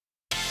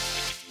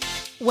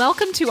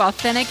Welcome to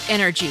Authentic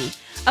Energy,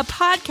 a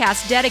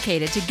podcast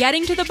dedicated to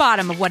getting to the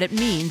bottom of what it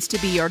means to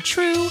be your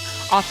true,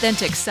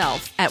 authentic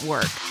self at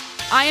work.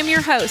 I am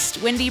your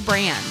host, Wendy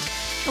Brand.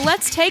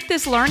 Let's take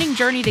this learning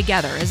journey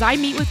together as I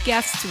meet with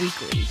guests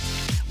weekly.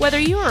 Whether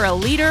you are a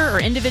leader or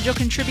individual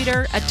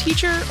contributor, a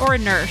teacher or a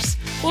nurse,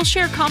 we'll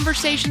share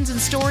conversations and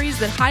stories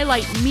that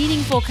highlight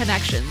meaningful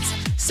connections,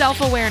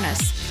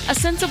 self-awareness, a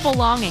sense of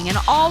belonging, and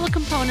all the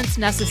components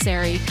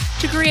necessary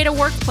to create a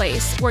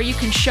workplace where you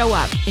can show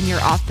up in your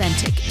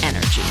authentic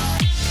energy.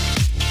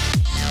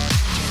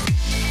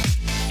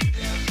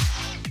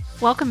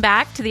 Welcome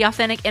back to the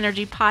Authentic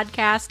Energy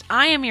Podcast.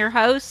 I am your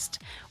host,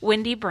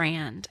 Wendy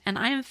Brand, and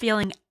I am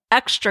feeling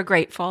extra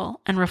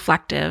grateful and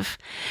reflective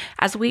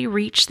as we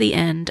reach the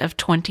end of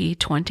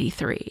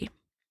 2023.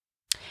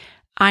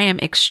 I am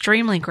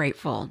extremely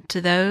grateful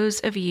to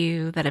those of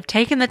you that have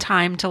taken the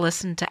time to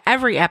listen to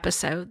every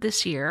episode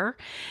this year,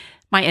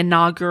 my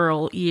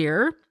inaugural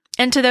year,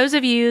 and to those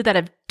of you that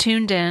have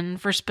tuned in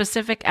for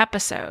specific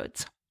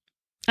episodes.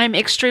 I'm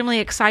extremely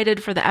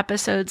excited for the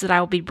episodes that I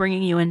will be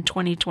bringing you in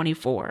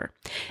 2024.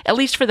 At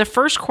least for the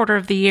first quarter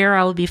of the year,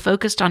 I will be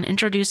focused on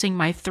introducing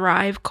my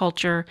Thrive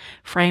Culture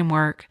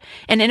framework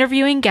and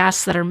interviewing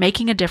guests that are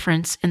making a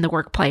difference in the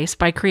workplace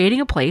by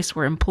creating a place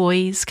where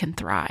employees can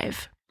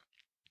thrive.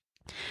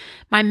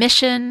 My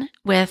mission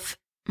with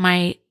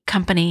my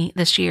company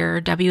this year,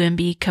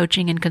 WMB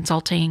Coaching and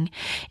Consulting,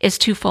 is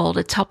twofold.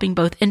 It's helping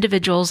both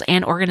individuals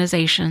and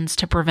organizations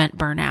to prevent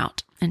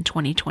burnout in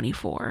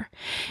 2024.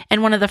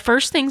 And one of the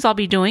first things I'll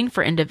be doing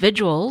for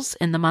individuals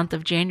in the month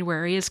of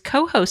January is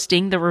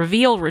co-hosting the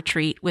Reveal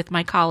Retreat with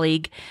my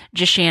colleague,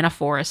 Jashana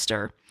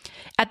Forrester.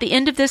 At the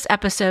end of this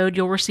episode,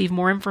 you'll receive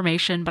more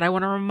information, but I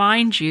want to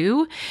remind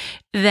you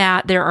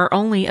that there are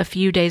only a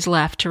few days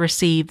left to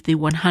receive the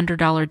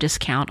 $100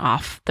 discount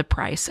off the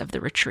price of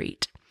the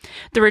retreat.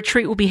 The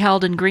retreat will be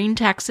held in Green,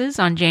 Texas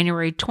on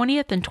January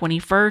 20th and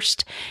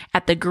 21st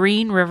at the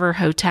Green River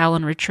Hotel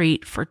and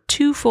Retreat for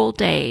 2 full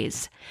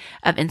days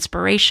of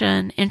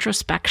inspiration,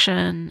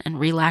 introspection, and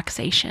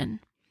relaxation.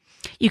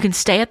 You can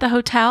stay at the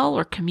hotel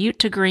or commute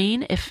to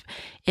Green if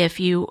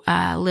you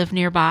live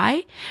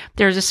nearby.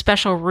 There's a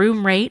special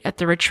room rate at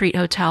the retreat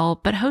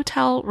hotel, but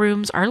hotel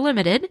rooms are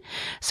limited.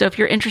 So if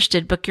you're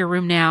interested, book your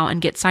room now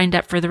and get signed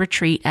up for the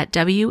retreat at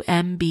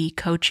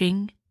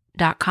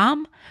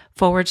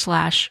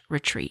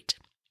wmbcoaching.com/retreat.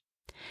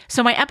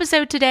 So my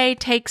episode today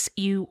takes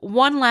you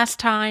one last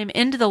time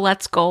into the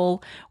Let's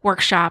Goal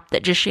workshop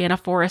that Jashana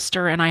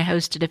Forrester and I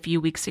hosted a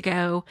few weeks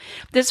ago.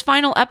 This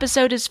final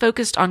episode is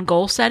focused on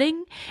goal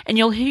setting, and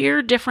you'll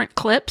hear different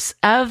clips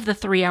of the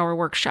 3-hour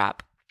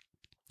workshop.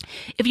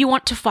 If you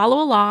want to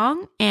follow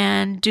along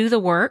and do the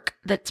work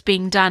that's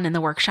being done in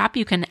the workshop,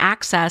 you can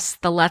access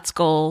the Let's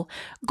Goal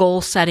goal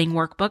setting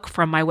workbook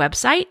from my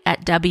website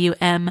at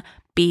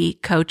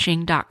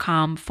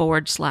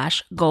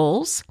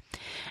wmbcoaching.com/goals.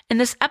 And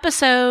this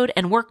episode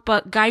and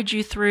workbook guide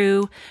you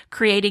through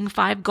creating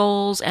 5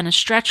 goals and a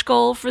stretch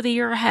goal for the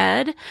year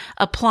ahead,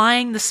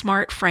 applying the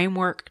SMART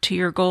framework to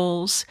your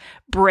goals,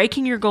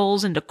 breaking your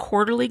goals into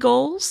quarterly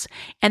goals,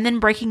 and then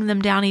breaking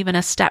them down even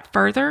a step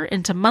further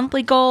into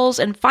monthly goals,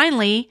 and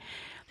finally,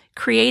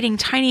 creating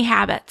tiny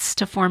habits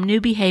to form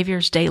new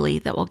behaviors daily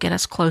that will get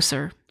us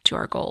closer to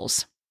our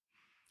goals.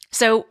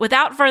 So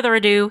without further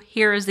ado,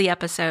 here is the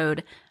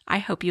episode. I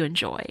hope you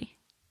enjoy.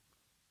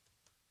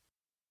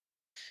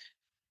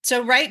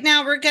 So right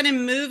now we're going to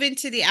move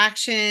into the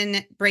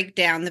action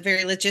breakdown, the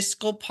very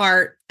logistical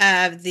part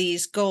of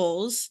these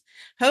goals.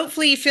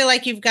 Hopefully you feel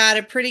like you've got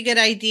a pretty good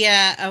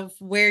idea of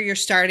where you're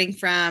starting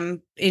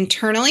from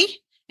internally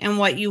and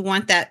what you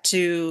want that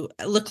to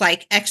look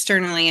like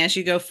externally as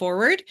you go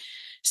forward.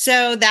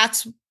 So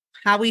that's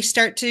how we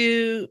start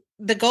to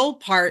the goal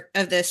part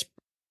of this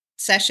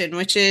session,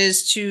 which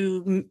is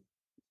to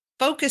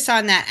focus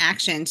on that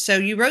action. So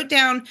you wrote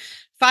down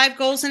 5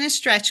 goals and a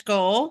stretch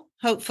goal,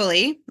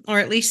 hopefully, or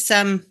at least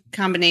some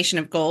combination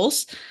of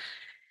goals.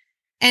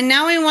 And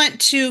now we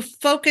want to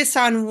focus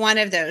on one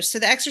of those. So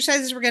the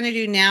exercises we're going to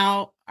do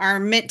now are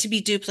meant to be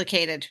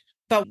duplicated.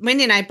 But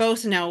Wendy and I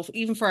both know,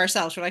 even for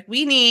ourselves, we're like,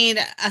 we need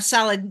a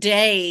solid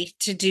day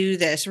to do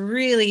this,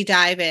 really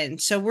dive in.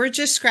 So we're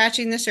just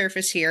scratching the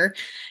surface here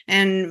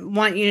and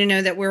want you to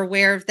know that we're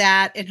aware of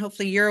that. And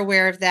hopefully you're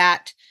aware of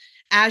that.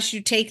 As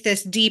you take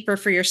this deeper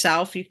for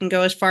yourself, you can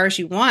go as far as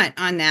you want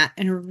on that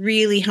and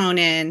really hone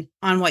in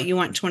on what you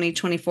want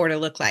 2024 to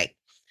look like.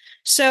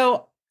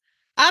 So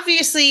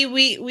obviously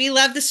we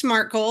love the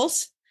SMART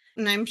goals,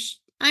 and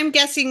I'm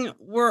guessing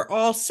we're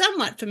all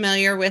somewhat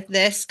familiar with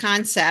this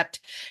concept.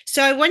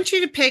 So I want you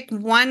to pick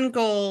one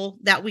goal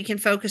that we can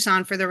focus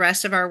on for the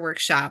rest of our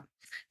workshop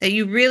that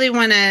you really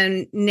want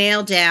to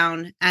nail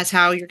down as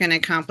how you're going to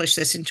accomplish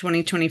this in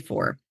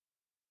 2024.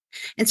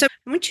 And so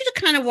I want you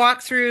to kind of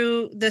walk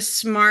through the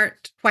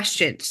SMART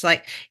questions,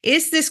 like,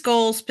 is this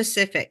goal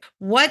specific?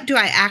 What do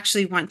I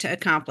actually want to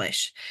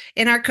accomplish?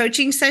 In our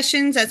coaching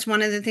sessions, that's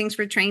one of the things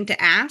we're trained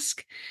to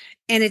ask.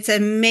 And it's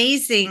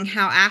amazing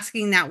how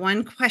asking that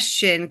one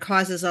question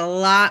causes a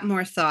lot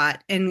more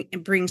thought and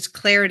it brings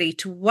clarity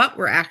to what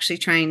we're actually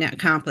trying to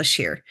accomplish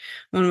here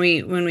when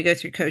we go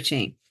through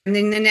coaching. And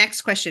then the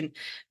next question,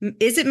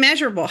 is it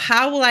measurable?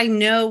 How will I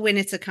know when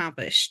it's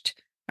accomplished?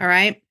 All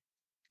right.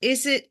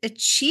 Is it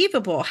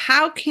achievable?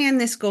 How can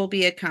this goal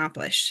be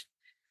accomplished?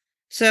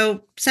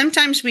 So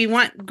sometimes we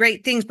want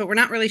great things, but we're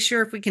not really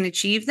sure if we can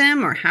achieve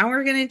them or how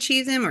we're going to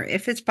achieve them or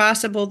if it's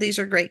possible. These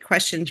are great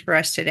questions for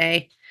us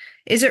today.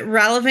 Is it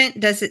relevant?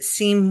 Does it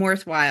seem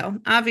worthwhile?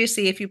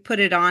 Obviously, if you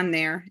put it on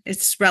there,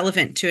 it's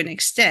relevant to an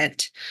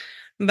extent,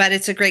 but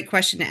it's a great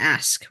question to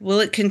ask. Will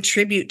it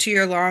contribute to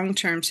your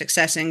long-term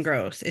success and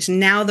growth? Is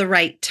now the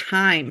right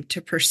time to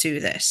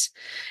pursue this?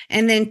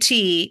 And then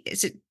T,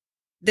 is it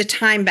the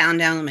time-bound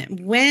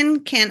element?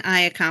 When can I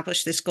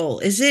accomplish this goal?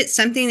 Is it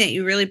something that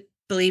you really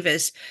believe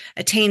is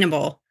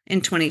attainable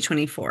in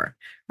 2024,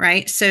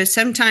 right? So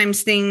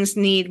sometimes things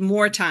need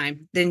more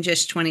time than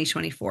just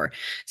 2024.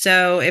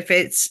 So if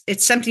it's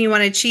something you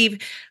want to achieve,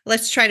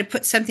 let's try to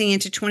put something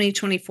into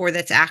 2024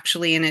 that's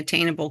actually an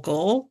attainable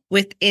goal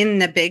within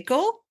the big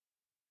goal.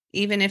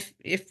 Even if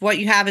what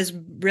you have is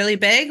really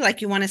big,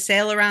 like you want to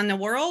sail around the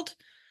world,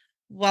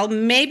 well,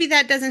 maybe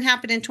that doesn't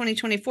happen in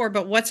 2024,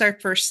 but what's our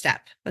first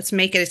step? Let's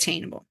make it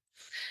attainable.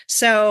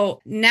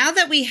 So now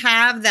that we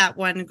have that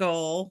one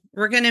goal,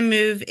 we're going to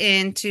move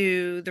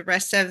into the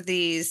rest of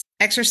these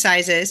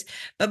exercises.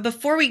 But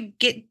before we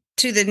get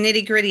to the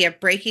nitty gritty of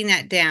breaking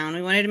that down,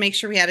 we wanted to make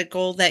sure we had a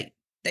goal that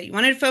you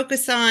wanted to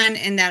focus on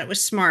and that it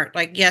was smart.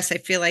 Like, yes, I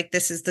feel like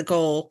this is the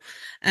goal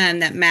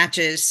that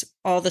matches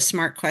all the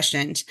SMART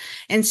questions.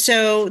 And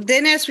so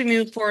then as we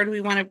move forward,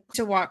 we want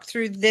to walk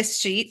through this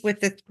sheet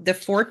with the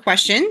 4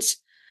 questions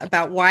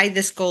about why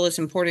this goal is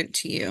important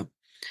to you.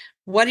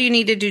 What do you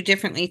need to do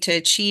differently to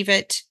achieve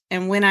it?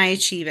 And when I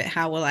achieve it,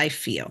 how will I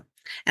feel?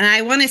 And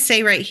I want to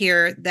say right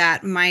here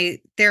that my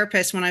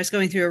therapist, when I was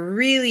going through a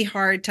really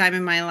hard time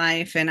in my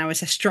life and I was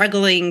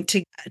struggling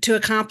to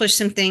accomplish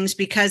some things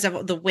because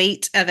of the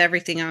weight of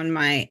everything on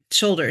my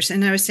shoulders.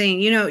 And I was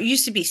saying, it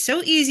used to be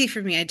so easy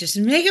for me. I just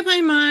make up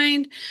my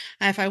mind.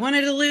 If I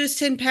wanted to lose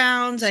 10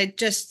 pounds, I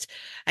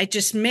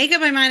just make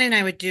up my mind and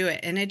I would do it.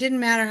 And it didn't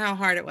matter how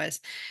hard it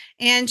was.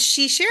 And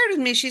she shared with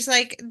me, she's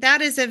like,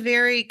 that is a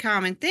very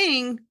common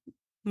thing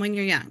when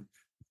you're young.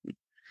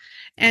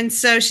 And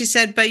so she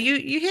said, but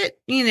you hit,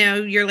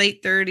 your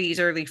late 30s,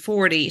 early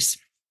 40s.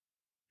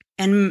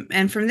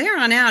 And from there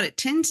on out, it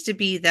tends to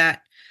be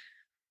that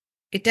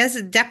it does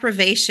a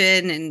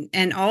deprivation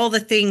and all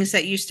the things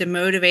that used to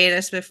motivate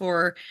us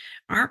before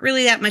aren't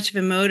really that much of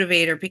a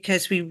motivator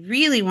because we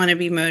really want to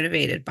be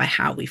motivated by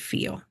how we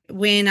feel.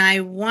 When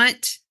I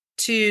want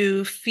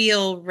to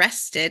feel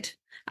rested,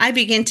 I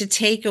begin to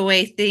take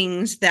away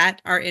things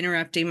that are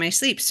interrupting my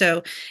sleep.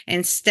 So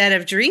instead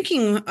of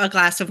drinking a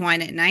glass of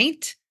wine at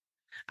night,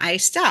 I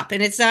stop.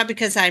 And it's not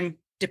because I'm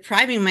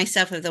depriving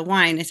myself of the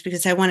wine. It's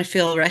because I want to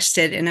feel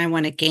rested and I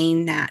want to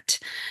gain that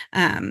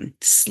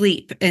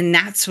sleep. And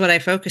that's what I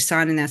focus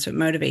on. And that's what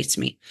motivates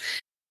me.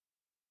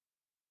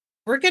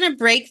 We're going to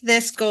break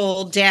this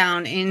goal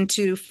down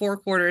into 4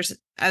 quarters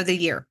of the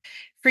year.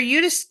 For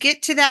you to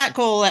get to that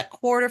goal at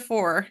quarter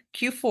 4,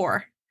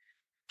 Q4,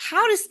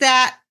 how does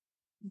that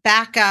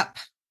back up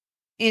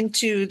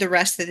into the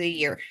rest of the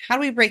year? How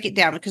do we break it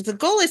down? Because the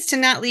goal is to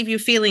not leave you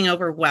feeling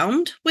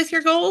overwhelmed with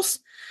your goals,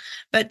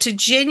 but to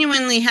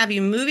genuinely have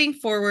you moving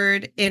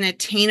forward in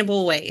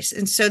attainable ways.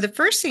 And so the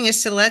first thing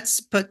is let's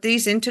put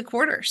these into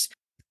quarters.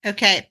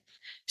 Okay.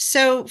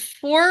 So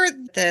for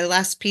the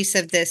last piece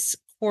of this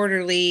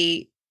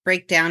quarterly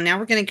breakdown, now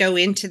we're going to go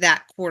into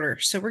that quarter.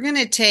 So we're going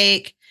to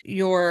take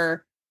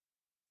your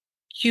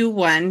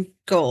Q1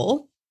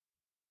 goal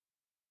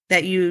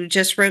that you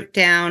just wrote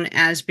down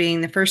as being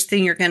the first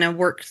thing you're going to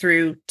work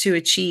through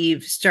to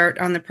start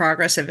on the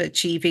progress of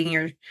achieving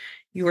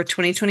your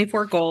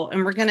 2024 goal.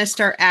 And we're going to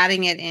start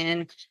adding it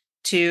in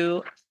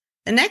to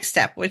the next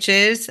step, which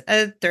is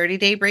a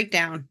 30-day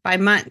breakdown by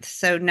month.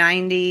 So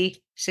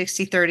 90,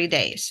 60, 30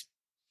 days.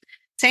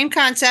 Same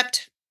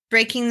concept,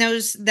 breaking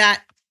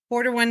that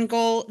quarter 1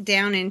 goal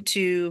down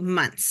into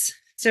months.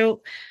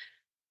 So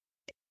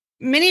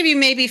many of you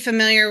may be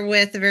familiar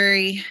with a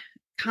very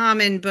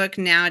common book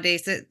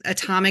nowadays,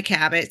 Atomic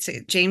Habits.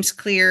 James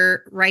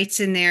Clear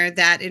writes in there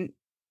that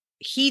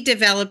he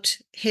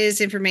developed his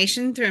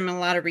information through a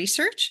lot of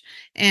research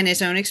and his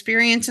own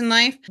experience in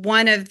life.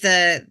 One of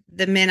the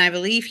men I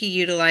believe he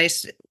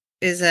utilized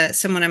is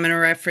someone I'm going to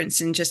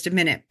reference in just a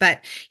minute.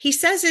 But he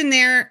says in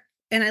there,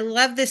 and I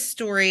love this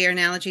story or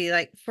analogy,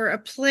 like for a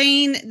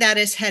plane that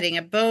is heading,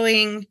 a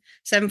Boeing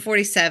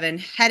 747,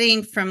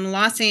 heading from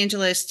Los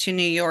Angeles to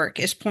New York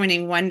is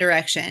pointing one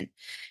direction.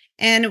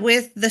 And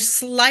with the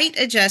slight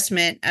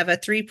adjustment of a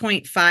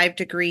 3.5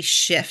 degree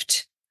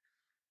shift,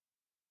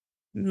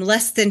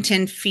 less than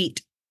 10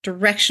 feet,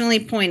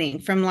 directionally pointing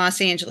from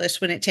Los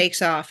Angeles when it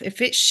takes off,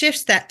 if it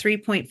shifts that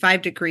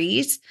 3.5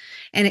 degrees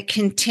and it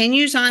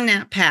continues on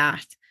that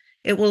path,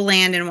 it will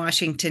land in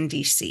Washington,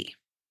 D.C.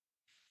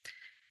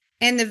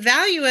 And the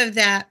value of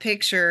that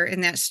picture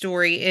in that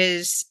story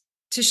is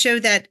to show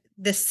that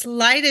the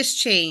slightest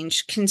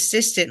change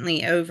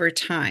consistently over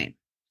time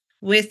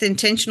with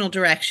intentional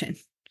direction,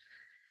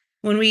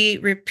 when we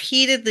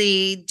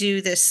repeatedly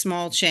do this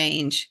small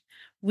change,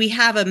 we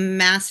have a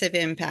massive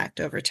impact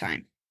over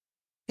time.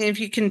 And if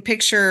you can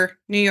picture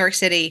New York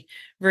City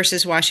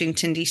versus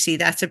Washington, D.C.,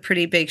 that's a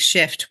pretty big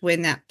shift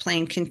when that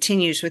plane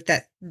continues with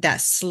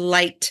that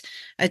slight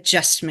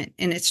adjustment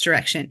in its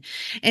direction.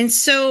 And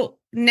so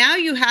now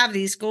you have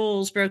these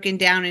goals broken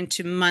down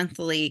into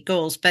monthly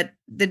goals, but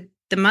the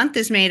month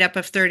is made up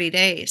of 30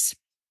 days.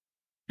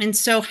 And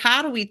so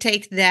how do we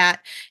take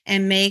that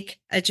and make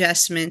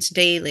adjustments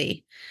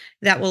daily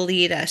that will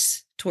lead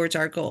us towards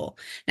our goal?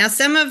 Now,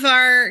 some of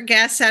our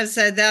guests have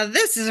said, "Now,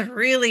 this is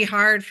really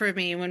hard for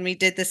me when we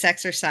did this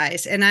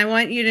exercise." And I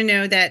want you to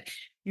know that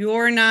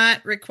you're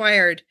not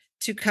required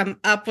to come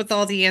up with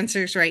all the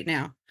answers right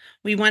now.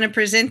 We want to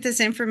present this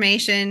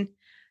information.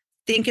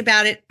 Think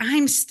about it.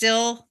 I'm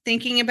still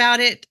thinking about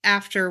it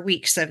after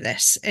weeks of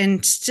this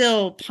and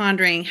still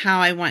pondering how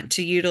I want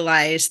to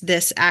utilize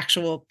this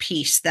actual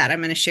piece that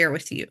I'm going to share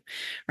with you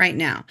right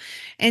now.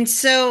 And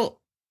so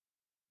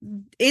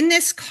in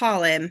this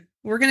column,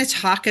 we're going to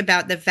talk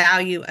about the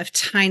value of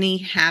tiny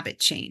habit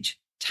change.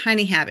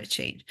 Tiny habit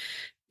change.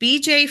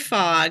 BJ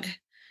Fogg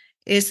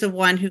is the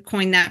one who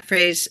coined that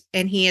phrase,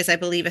 and he is, I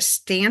believe, a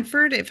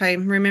Stanford, if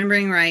I'm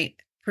remembering right,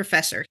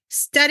 professor,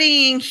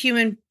 studying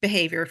human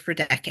behavior for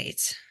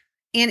decades.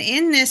 And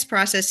in this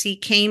process, he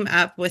came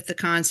up with the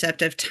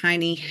concept of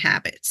tiny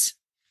habits.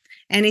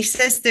 And he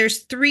says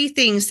there's 3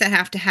 things that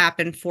have to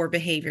happen for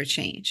behavior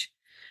change.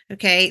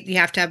 Okay, you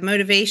have to have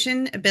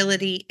motivation,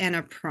 ability, and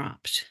a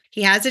prompt.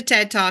 He has a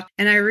TED Talk,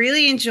 and I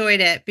really enjoyed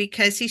it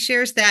because he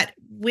shares that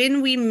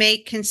when we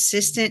make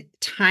consistent,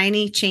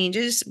 tiny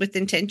changes with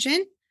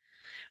intention,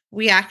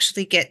 we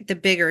actually get the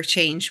bigger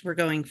change we're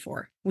going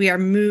for. We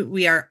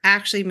are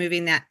actually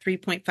moving that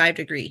 3.5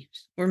 degrees.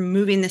 We're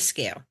moving the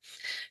scale.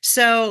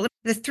 So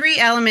the 3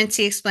 elements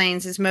he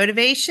explains is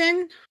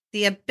motivation,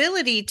 the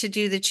ability to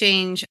do the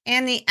change,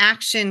 and the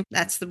action.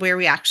 That's where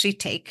we actually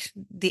take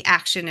the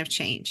action of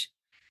change.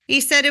 He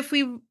said if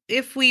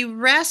we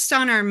rest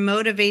on our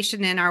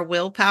motivation and our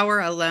willpower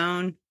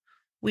alone,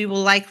 we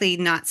will likely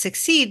not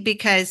succeed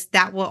because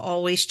that will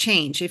always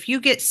change. If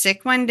you get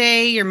sick one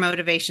day, your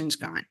motivation's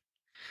gone.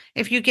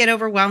 If you get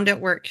overwhelmed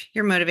at work,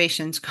 your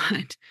motivation's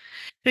gone.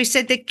 So he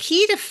said the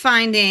key to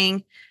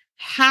finding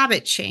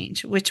habit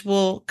change, which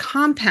will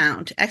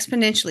compound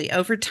exponentially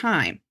over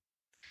time,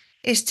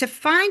 is to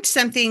find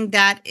something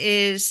that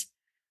is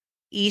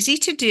easy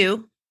to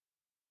do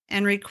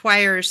and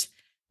requires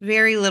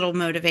very little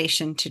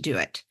motivation to do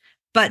it,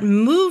 but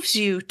moves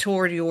you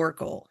toward your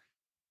goal.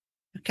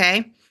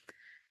 Okay,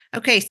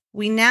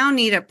 we now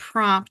need a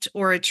prompt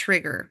or a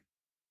trigger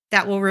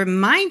that will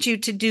remind you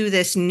to do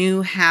this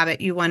new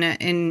habit you want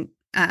to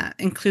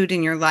include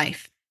in your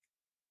life.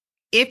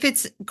 If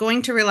it's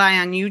going to rely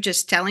on you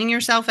just telling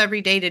yourself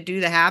every day to do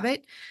the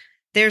habit,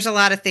 there's a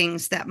lot of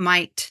things that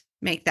might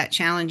make that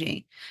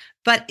challenging.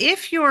 But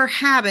if your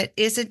habit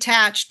is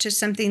attached to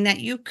something that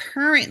you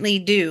currently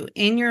do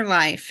in your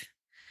life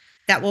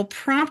that will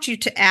prompt you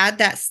to add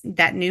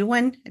that new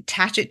one,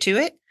 attach it to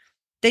it,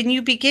 then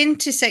you begin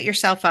to set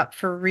yourself up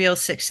for real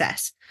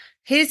success.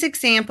 His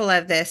example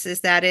of this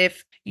is that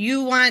if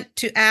you want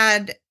to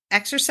add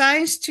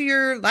exercise to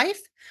your life,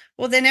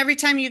 well, then every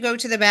time you go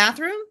to the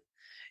bathroom,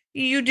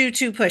 you do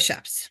 2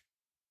 push-ups.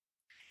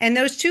 And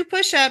those 2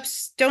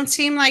 push-ups don't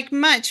seem like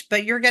much,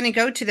 but you're going to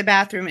go to the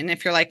bathroom. And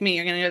if you're like me,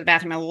 you're going to go to the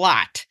bathroom a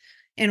lot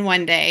in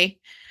one day.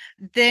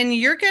 Then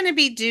you're going to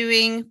be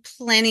doing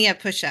plenty of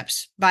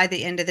push-ups by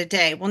the end of the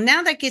day. Well,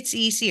 now that gets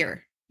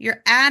easier.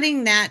 You're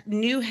adding that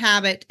new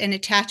habit and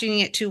attaching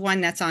it to one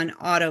that's on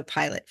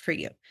autopilot for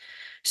you.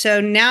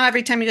 So now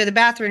every time you go to the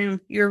bathroom,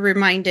 you're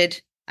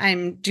reminded,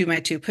 I'm do my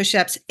 2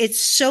 push-ups. It's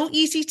so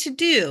easy to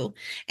do,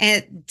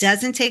 and it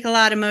doesn't take a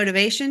lot of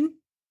motivation.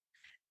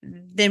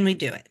 Then we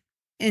do it.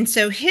 And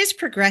so his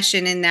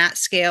progression in that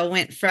scale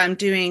went from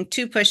doing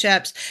 2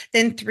 push-ups,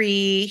 then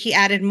 3. He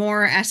added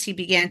more as he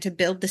began to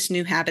build this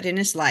new habit in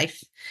his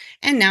life.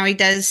 And now he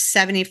does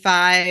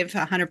 75,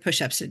 100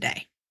 push-ups a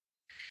day.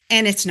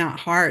 And it's not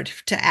hard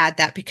to add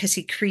that because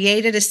he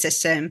created a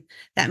system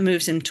that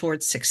moves him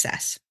towards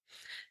success.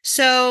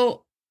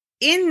 So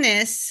in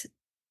this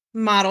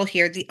model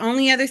here, the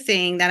only other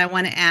thing that I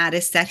want to add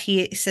is that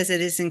he says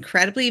it is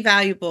incredibly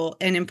valuable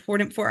and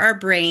important for our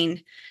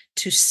brain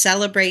to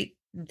celebrate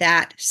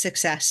that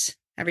success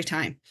every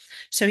time.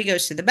 So he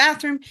goes to the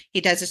bathroom,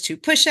 he does his 2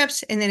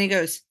 push-ups, and then he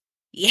goes,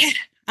 yeah,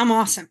 I'm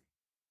awesome.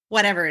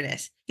 Whatever it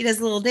is. He does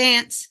a little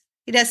dance.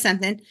 He does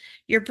something.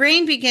 Your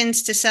brain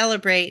begins to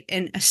celebrate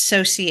and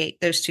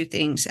associate those 2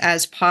 things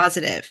as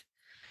positive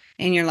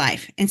in your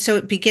life. And so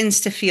it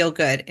begins to feel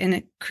good, and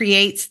it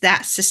creates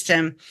that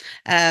system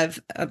of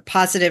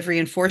positive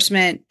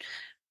reinforcement,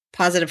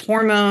 positive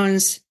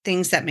hormones,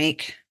 things that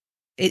make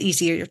it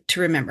easier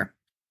to remember.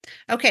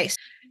 Okay.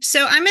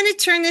 So I'm going to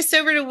turn this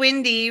over to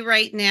Wendy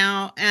right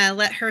now,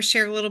 let her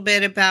share a little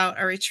bit about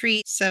our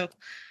retreat. So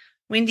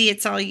Wendy,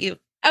 it's all you.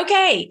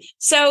 Okay.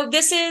 So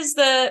this is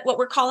what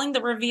we're calling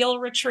the Reveal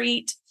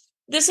Retreat.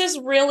 this is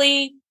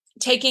really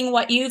taking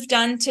what you've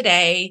done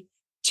today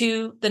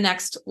to the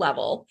next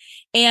level.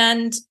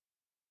 And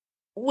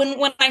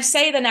when I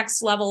say the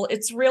next level,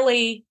 it's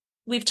really,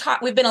 we've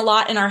been a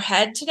lot in our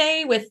head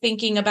today with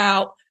thinking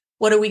about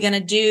what are we going to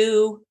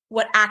do?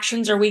 What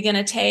actions are we going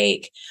to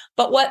take?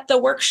 But what the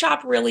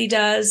workshop really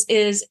does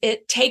is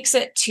it takes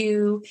it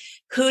to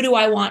who do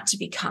I want to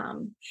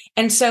become?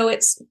 And so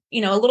it's,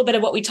 a little bit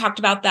of what we talked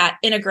about, that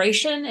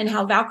integration, and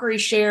how Valkyrie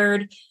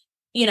shared,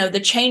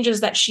 the changes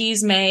that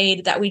she's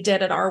made that we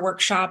did at our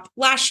workshop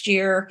last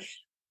year.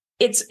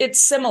 It's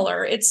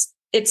similar. It's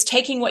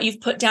taking what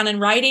you've put down in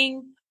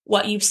writing,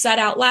 what you've said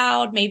out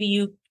loud. Maybe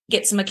you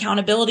get some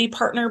accountability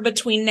partner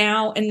between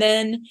now and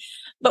then,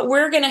 but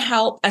we're going to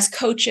help as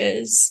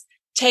coaches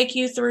take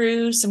you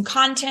through some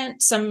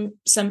content, some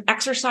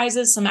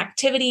exercises, some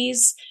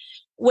activities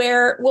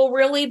where we'll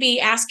really be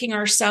asking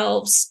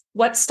ourselves,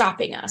 what's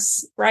stopping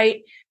us,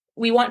 right?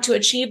 We want to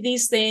achieve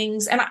these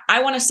things. And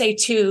I want to say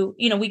too,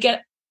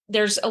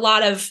 there's a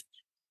lot of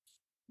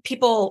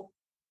people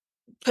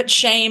put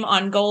shame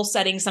on goal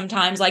setting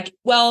sometimes, like,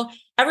 well,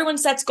 everyone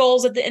sets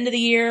goals at the end of the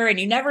year and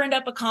you never end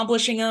up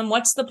accomplishing them.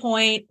 What's the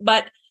point?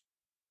 But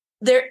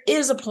there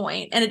is a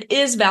point, and it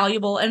is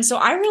valuable. And so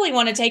I really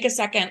want to take a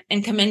second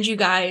and commend you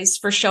guys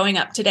for showing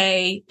up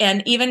today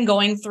and even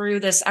going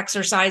through this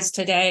exercise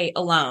today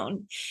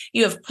alone.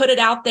 You have put it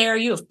out there,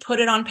 you have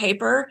put it on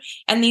paper,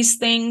 and these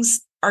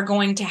things are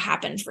going to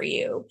happen for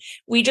you.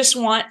 We just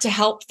want to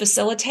help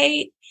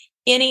facilitate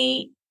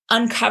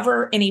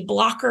uncover any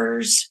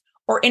blockers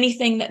or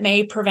anything that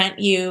may prevent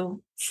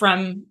you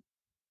from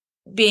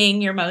being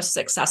your most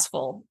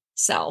successful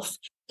self.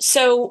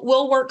 So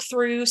we'll work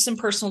through some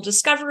personal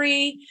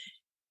discovery,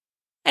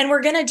 and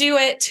we're going to do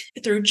it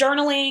through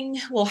journaling.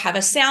 We'll have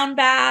a sound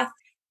bath,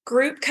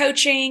 group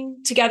coaching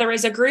together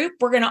as a group.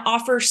 We're going to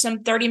offer some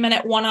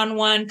 30-minute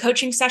one-on-one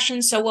coaching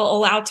sessions. So we'll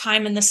allow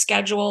time in the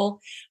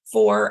schedule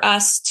for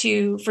just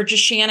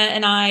Shanna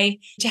and I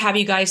to have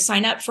you guys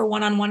sign up for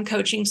one-on-one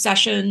coaching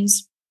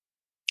sessions.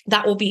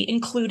 That will be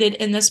included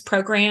in this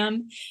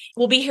program.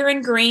 We'll be here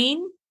in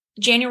Green,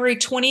 January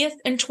 20th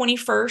and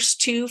 21st,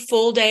 2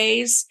 full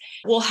days.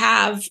 We'll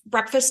have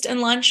breakfast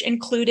and lunch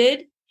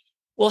included.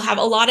 We'll have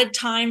allotted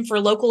time for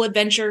local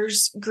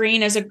adventures.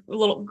 Green is a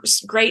little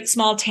great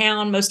small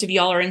town. Most of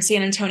y'all are in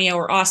San Antonio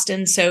or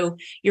Austin, so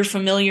you're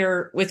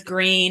familiar with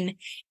Green.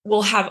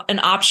 We'll have an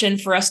option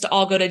for us to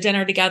all go to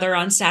dinner together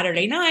on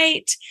Saturday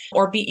night,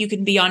 or you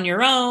can be on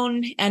your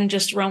own and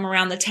just roam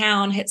around the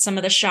town, hit some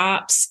of the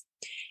shops.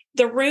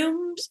 The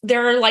rooms,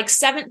 there are like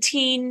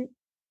 17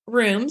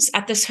 rooms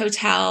at this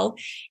hotel,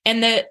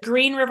 and the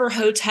Green River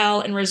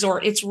Hotel and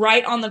Resort. It's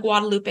right on the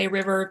Guadalupe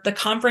River. The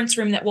conference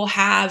room that we'll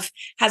have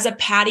has a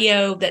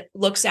patio that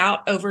looks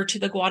out over to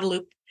the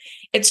Guadalupe.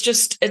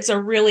 It's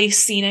a really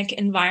scenic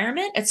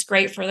environment. It's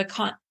great for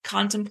the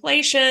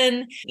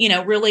contemplation,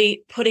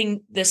 really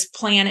putting this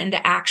plan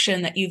into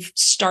action that you've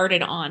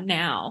started on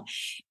now.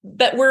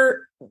 But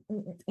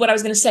what I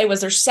was going to say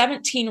was there's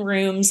 17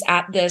 rooms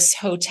at this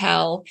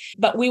hotel,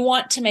 but we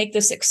want to make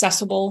this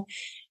accessible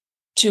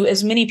to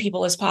as many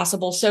people as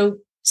possible. So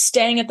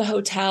staying at the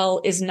hotel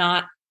is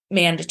not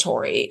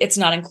mandatory. It's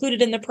not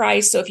included in the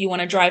price. So if you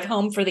want to drive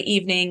home for the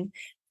evening,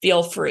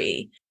 feel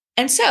free.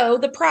 And so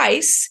the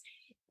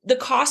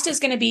cost is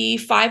going to be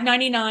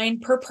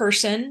 $5.99 per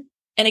person.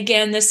 And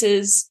again, this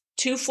is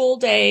 2 full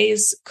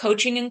days,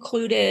 coaching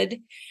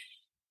included.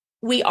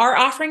 We are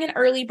offering an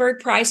early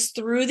bird price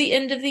through the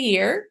end of the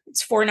year.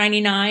 It's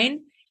 $4.99.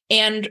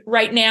 And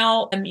right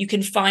now, you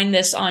can find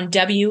this on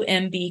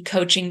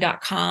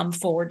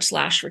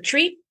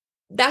wmbcoaching.com/retreat.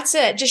 That's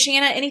it.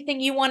 Jashana, anything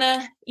you want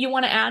to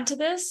add to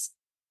this?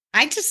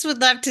 I just would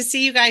love to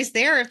see you guys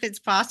there if it's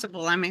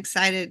possible. I'm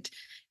excited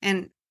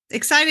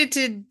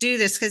to do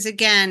this because,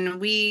 again,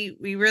 we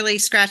really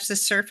scratched the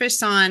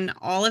surface on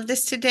all of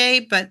this today,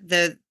 but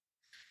the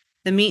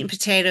meat and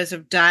potatoes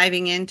of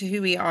diving into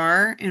who we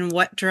are and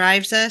what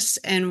drives us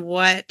and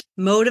what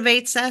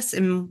motivates us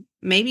and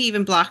maybe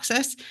even blocks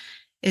us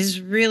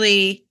is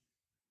really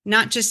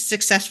not just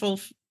successful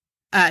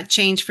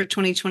change for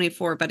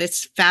 2024, but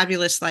it's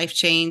fabulous life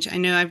change. I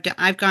know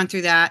I've gone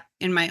through that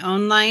in my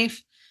own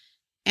life,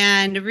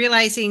 and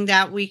realizing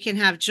that we can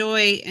have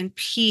joy and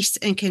peace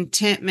and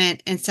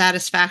contentment and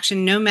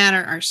satisfaction no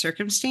matter our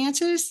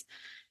circumstances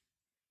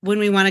when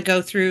we want to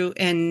go through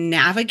and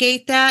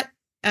navigate that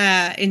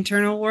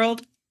internal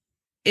world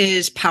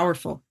is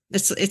powerful.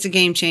 It's a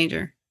game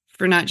changer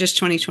for not just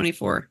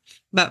 2024,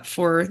 but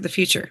for the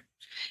future.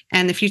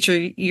 And the future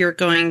you're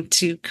going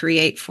to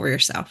create for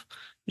yourself,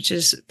 which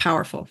is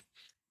powerful.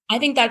 I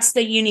think that's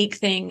the unique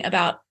thing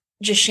about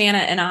Jashana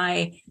and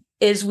I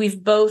is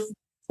we've both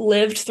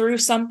lived through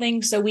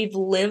something. So we've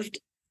lived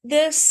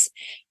this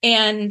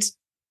and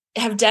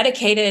have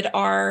dedicated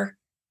our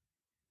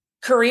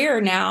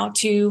career now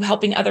to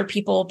helping other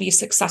people be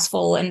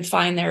successful and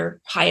find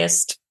their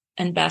highest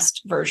and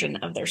best version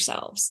of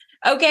themselves.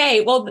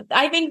 Okay, well,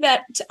 I think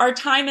that our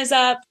time is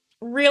up.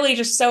 Really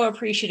just so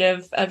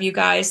appreciative of you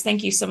guys.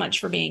 Thank you so much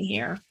for being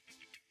here.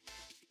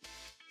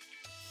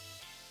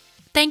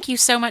 Thank you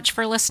so much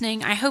for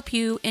listening. I hope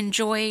you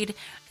enjoyed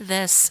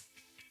this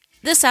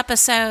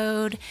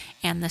episode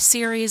and the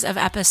series of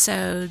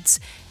episodes.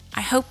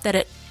 I hope that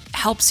it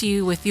helps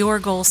you with your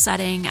goal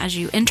setting as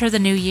you enter the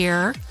new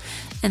year.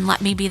 And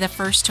let me be the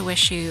first to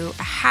wish you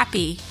a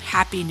happy,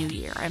 happy new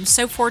year. I'm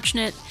so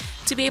fortunate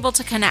to be able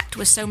to connect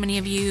with so many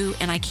of you,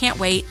 and I can't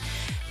wait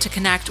to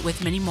connect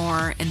with many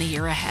more in the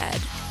year ahead.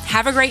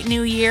 Have a great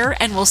new year,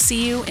 and we'll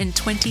see you in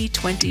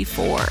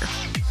 2024.